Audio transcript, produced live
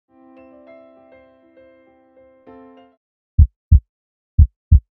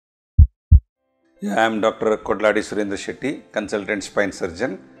Yeah, I am Dr. Kodlady Surendra Shetty, consultant spine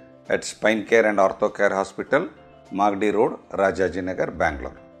surgeon at Spine Care and Ortho Care Hospital, Magdi Road, Rajajinagar,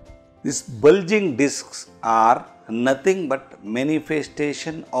 Bangalore. These bulging discs are nothing but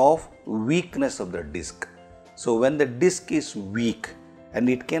manifestation of weakness of the disc. So, when the disc is weak and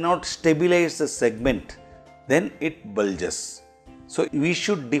it cannot stabilize the segment, then it bulges. So, we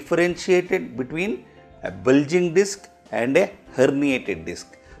should differentiate it between a bulging disc and a herniated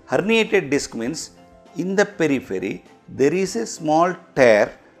disc. Herniated disc means in the periphery there is a small tear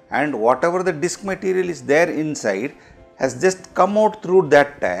and whatever the disc material is there inside has just come out through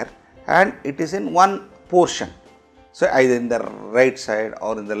that tear and it is in one portion. So, either in the right side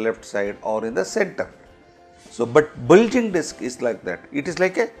or in the left side or in the center. So, but bulging disc is like that. It is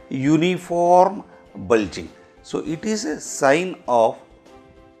like a uniform bulging. So, it is a sign of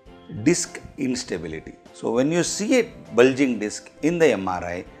disc instability. So, when you see a bulging disc in the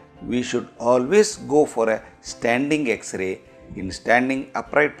MRI, we should always go for a standing X-ray in standing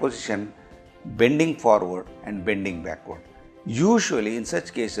upright position, bending forward and bending backward. Usually in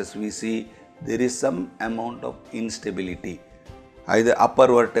such cases we see there is some amount of instability. Either upper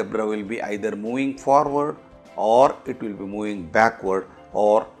vertebra will be either moving forward or it will be moving backward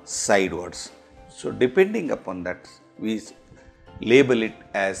or sidewards. So, depending upon that we label it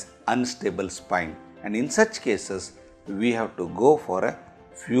as unstable spine, and in such cases we have to go for a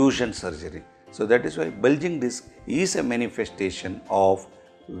fusion surgery. So, that is why bulging disc is a manifestation of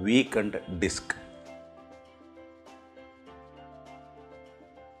weakened disc.